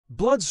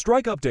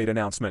Bloodstrike update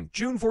announcement,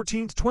 June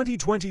 14,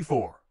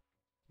 2024.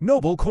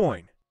 Noble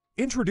coin.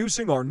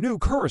 Introducing our new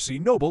currency,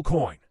 Noble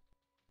coin.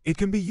 It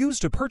can be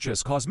used to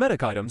purchase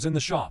cosmetic items in the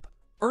shop.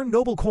 Earn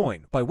Noble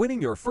coin by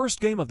winning your first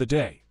game of the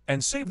day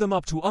and save them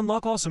up to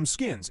unlock awesome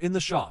skins in the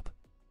shop.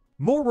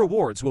 More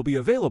rewards will be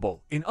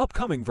available in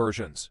upcoming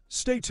versions.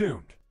 Stay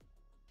tuned.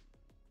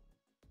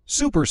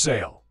 Super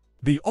Sale.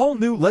 The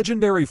all-new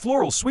legendary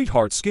floral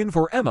sweetheart skin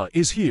for Emma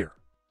is here.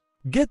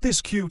 Get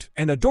this cute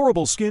and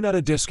adorable skin at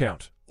a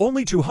discount.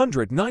 Only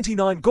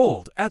 299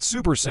 gold at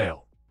Super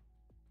Sale.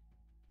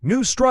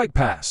 New Strike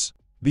Pass.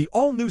 The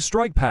all-new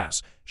Strike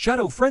Pass,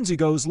 Shadow Frenzy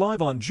goes live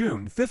on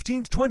June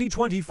 15,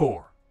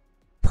 2024.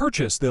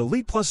 Purchase the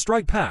Elite Plus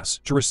Strike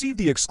Pass to receive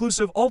the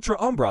exclusive Ultra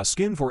Umbra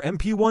skin for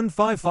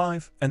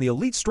MP155 and the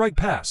Elite Strike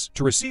Pass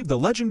to receive the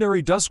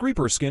legendary Dusk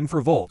Reaper skin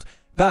for Volt,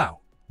 Bow,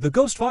 the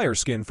Ghost Fire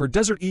skin for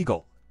Desert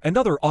Eagle, and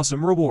other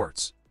awesome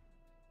rewards.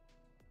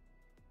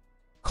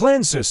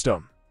 Clan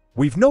System.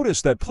 We've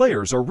noticed that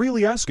players are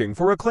really asking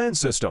for a clan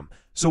system,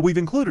 so we've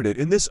included it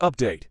in this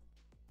update.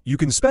 You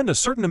can spend a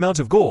certain amount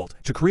of gold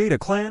to create a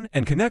clan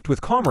and connect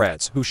with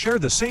comrades who share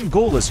the same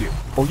goal as you,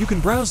 or you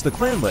can browse the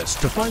clan list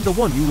to find the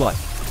one you like.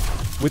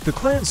 With the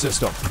clan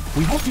system,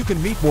 we hope you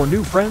can meet more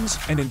new friends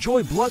and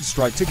enjoy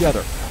Bloodstrike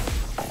together.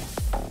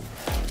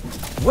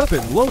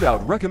 Weapon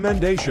Loadout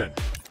Recommendation.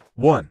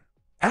 1.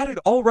 Added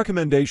all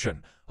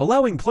recommendation,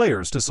 allowing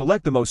players to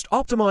select the most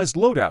optimized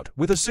loadout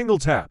with a single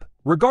tap,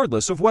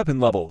 regardless of weapon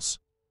levels.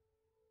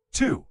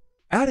 2.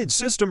 Added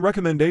system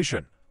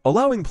recommendation,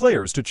 allowing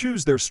players to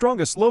choose their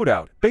strongest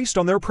loadout based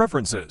on their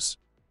preferences.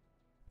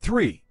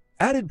 3.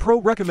 Added pro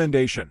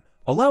recommendation,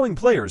 allowing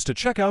players to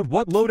check out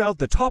what loadout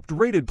the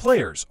top-rated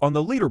players on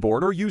the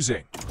leaderboard are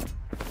using.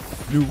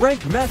 New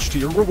ranked match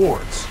tier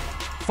rewards.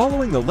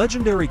 Following the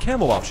legendary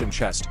camo option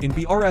chest in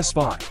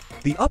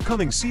BRS5, the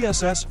upcoming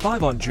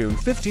CSS5 on June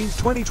 15,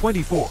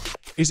 2024,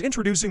 is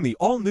introducing the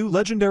all-new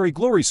legendary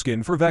glory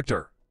skin for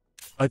Vector.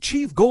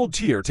 Achieve gold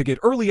tier to get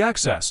early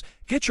access,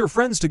 get your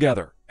friends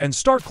together, and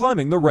start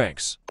climbing the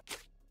ranks.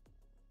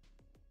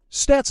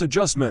 Stats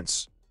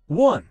adjustments.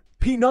 1.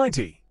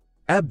 P90.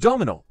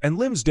 Abdominal and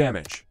limbs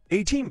damage,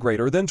 18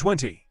 greater than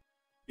 20.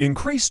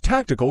 Increased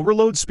tactical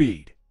reload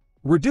speed.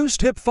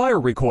 Reduced hip fire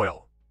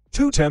recoil.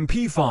 2tem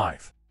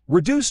P5.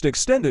 Reduced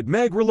extended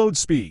mag reload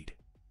speed.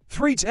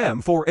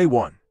 3tem for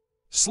A1.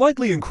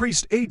 Slightly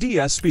increased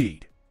ADS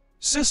speed.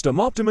 System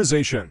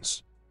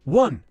optimizations.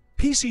 1.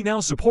 PC now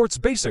supports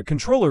basic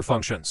controller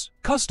functions,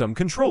 custom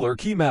controller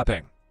key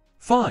mapping.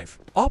 5.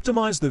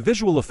 Optimize the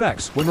visual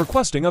effects when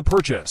requesting a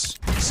purchase.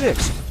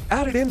 6.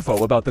 Added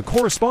info about the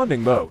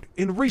corresponding mode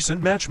in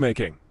recent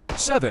matchmaking.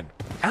 7.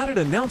 Added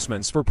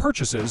announcements for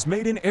purchases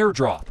made in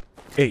airdrop.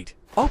 8.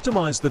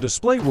 Optimize the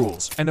display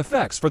rules and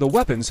effects for the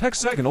weapon's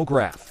hexagonal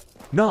graph.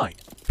 9.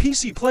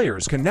 PC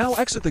players can now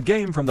exit the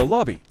game from the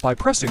lobby by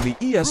pressing the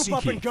ESC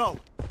key. Go.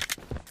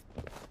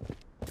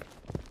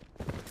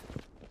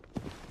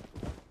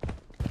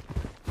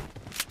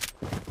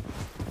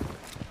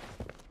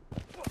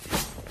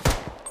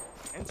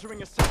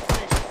 Entering a safe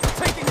station.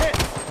 Taking hits!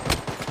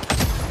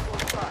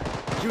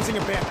 Using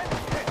a bandit.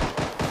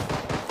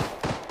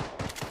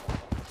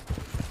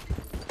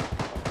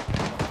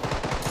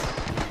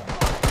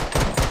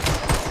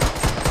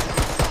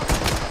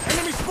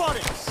 Enemy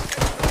spotted!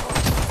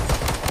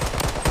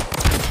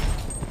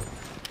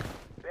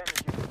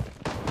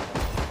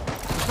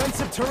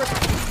 Defensive turret.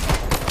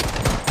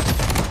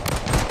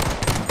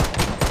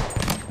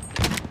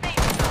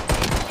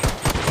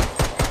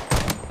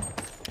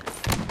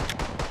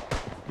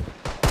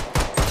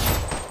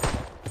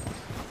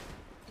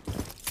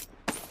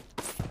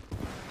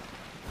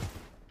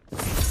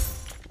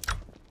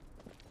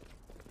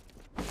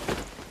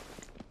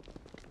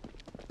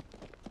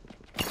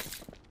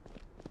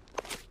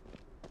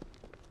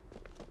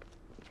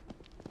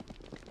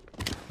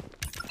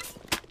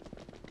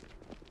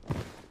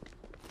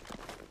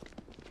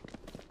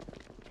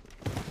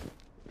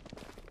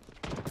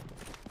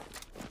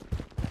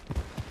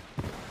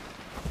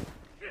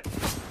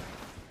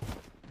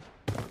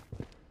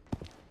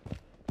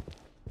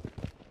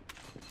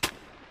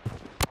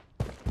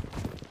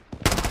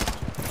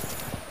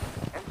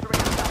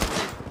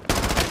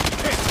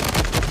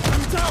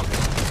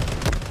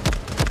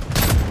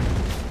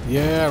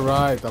 Yeah,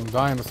 right, I'm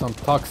dying to some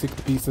toxic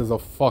pieces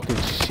of fucking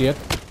shit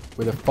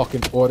with a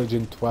fucking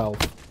Origin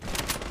 12.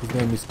 His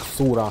name is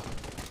Xura.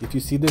 If you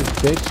see this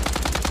bitch,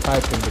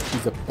 type him that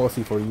he's a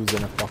pussy for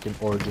using a fucking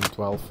Origin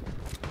 12.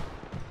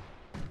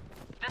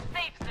 The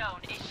safe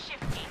zone is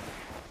shifting.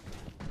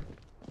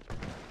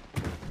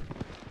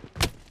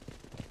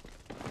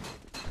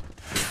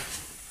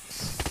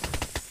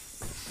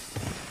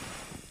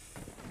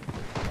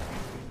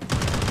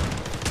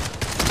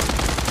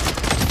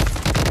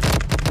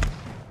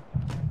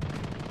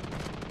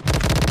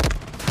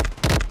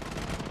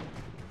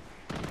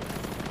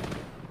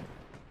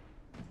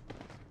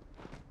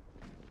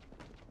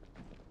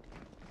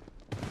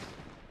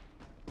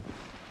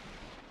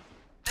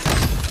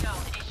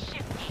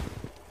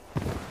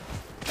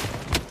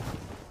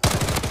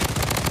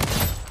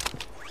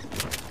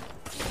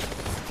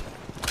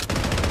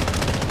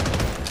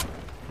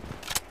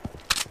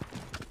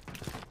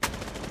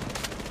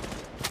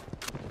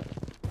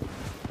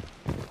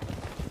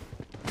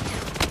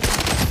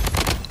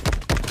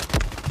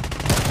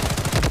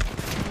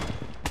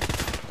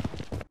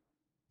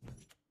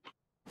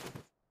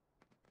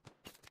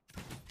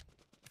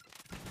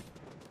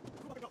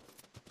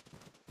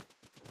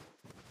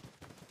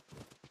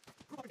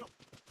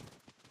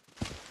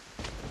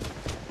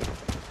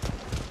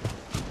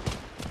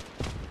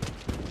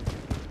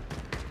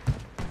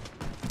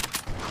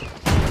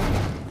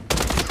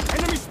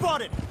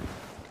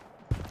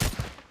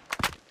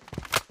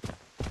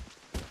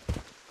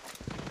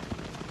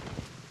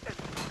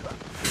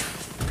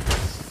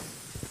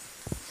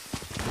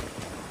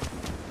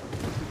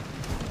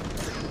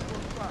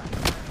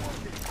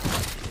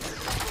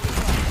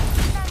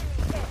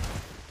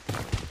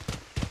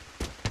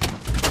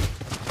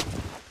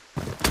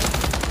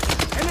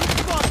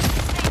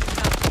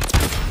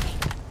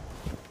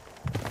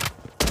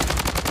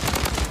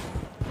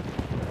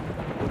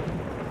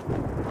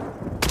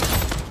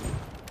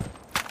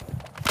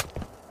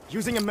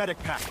 Using a medic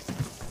pack.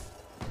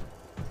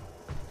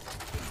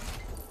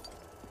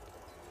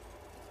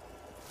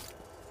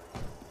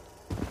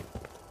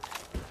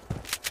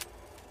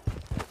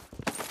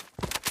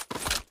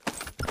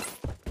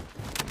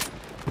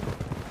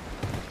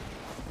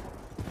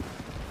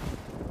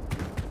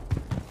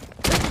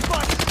 Taking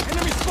fire!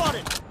 Enemy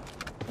spotted!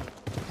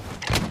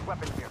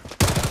 Weapon here.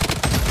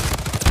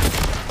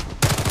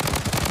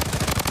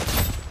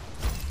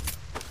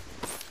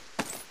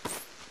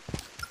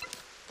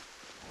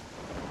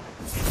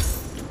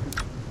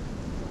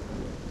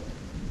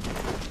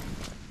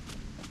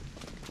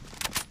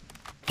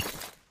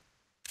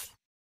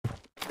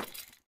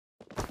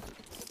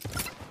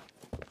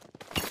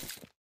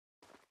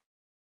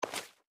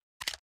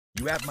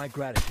 You have my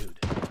gratitude.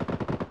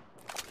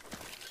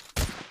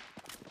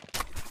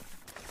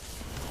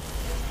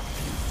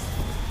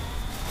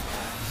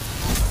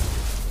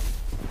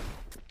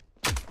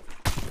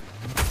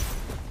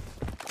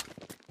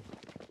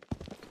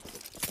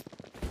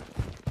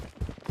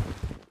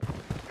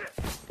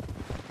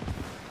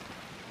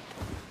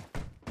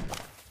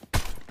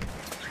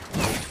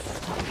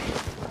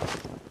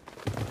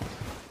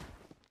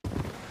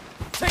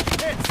 Taking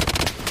hits!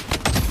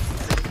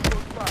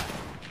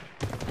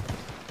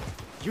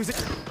 Use it.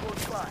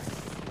 Close by.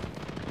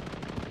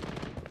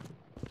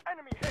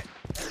 Enemy hit.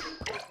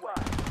 Close by.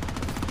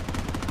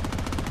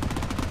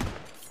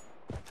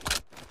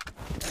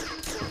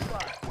 Close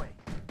by. Wait.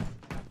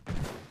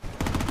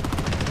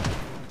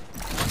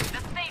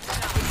 The safe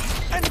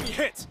zone. Enemy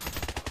hit!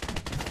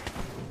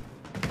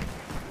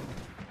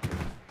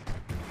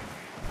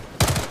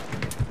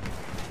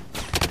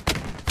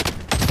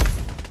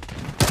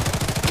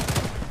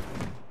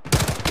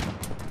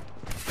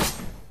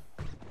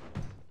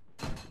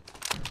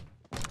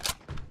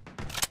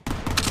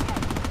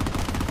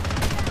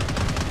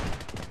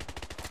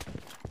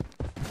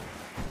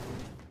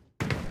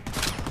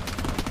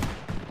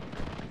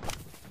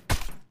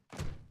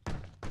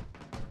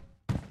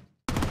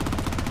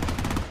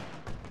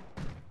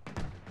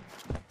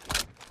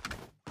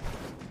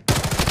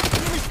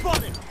 Enemy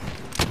spotted!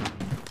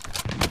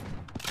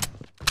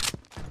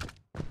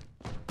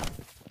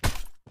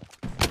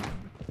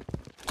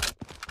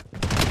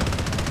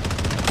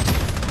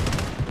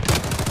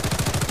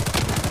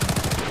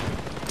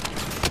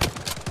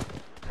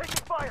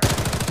 Taking fire.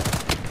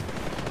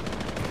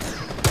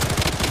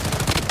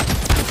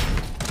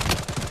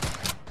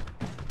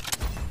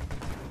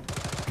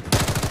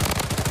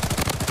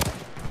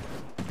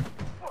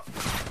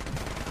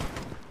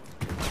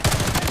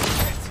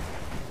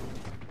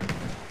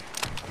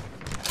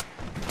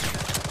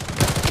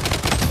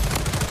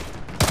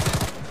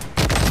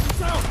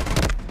 Down!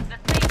 The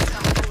safe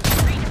zone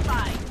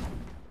redefined.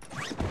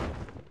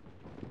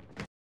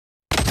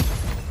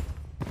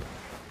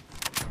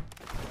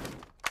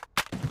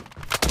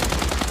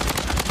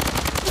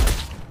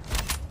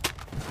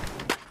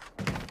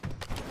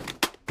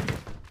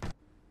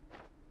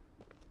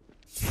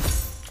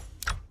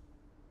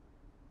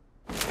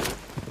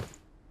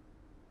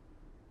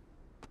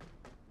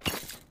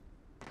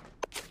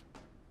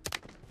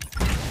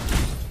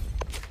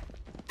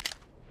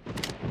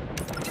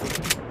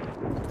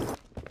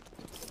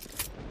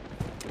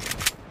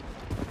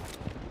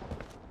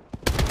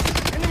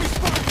 Enemy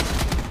spotted!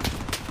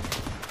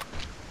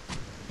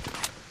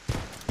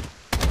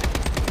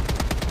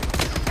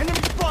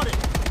 Enemy spotted!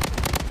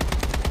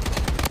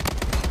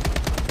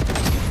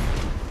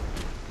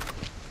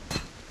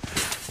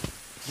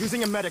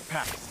 Using a medic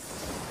pack.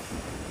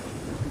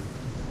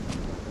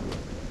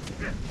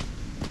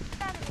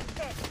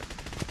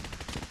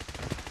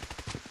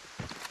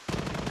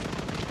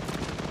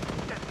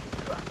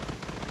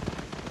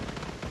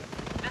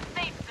 The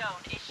safe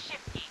zone is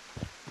shifting.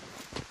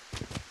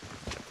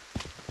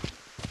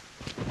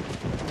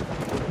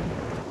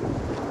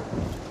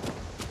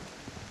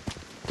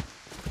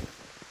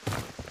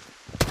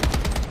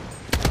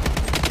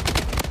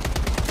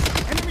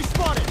 Enemy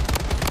spotted!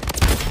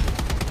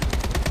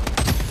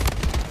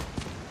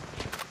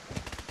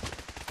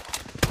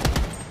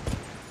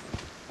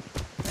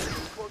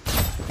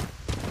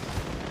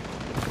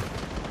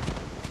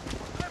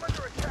 I'm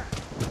under attack.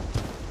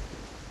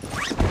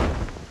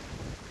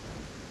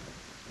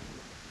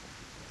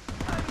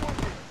 I'm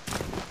wounded.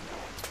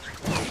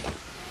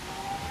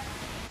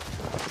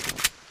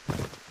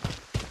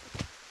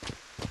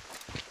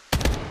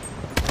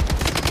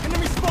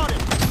 Enemy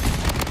spotted!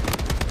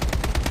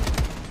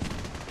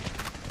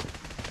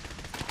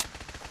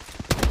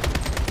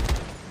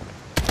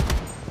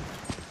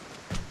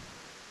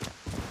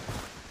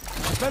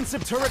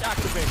 Defensive turret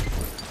activated.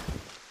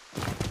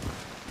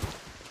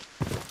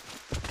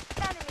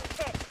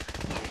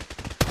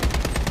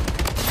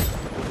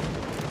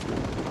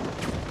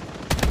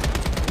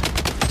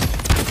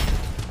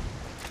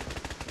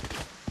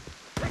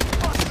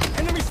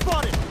 Enemy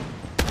spotted!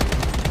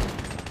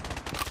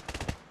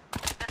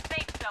 The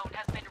safe zone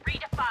has been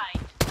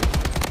redefined.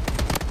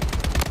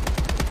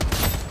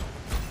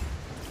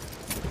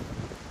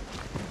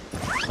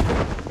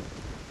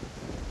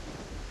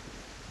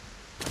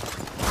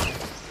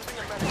 Using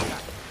a medic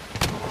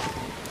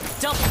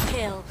Double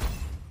kill.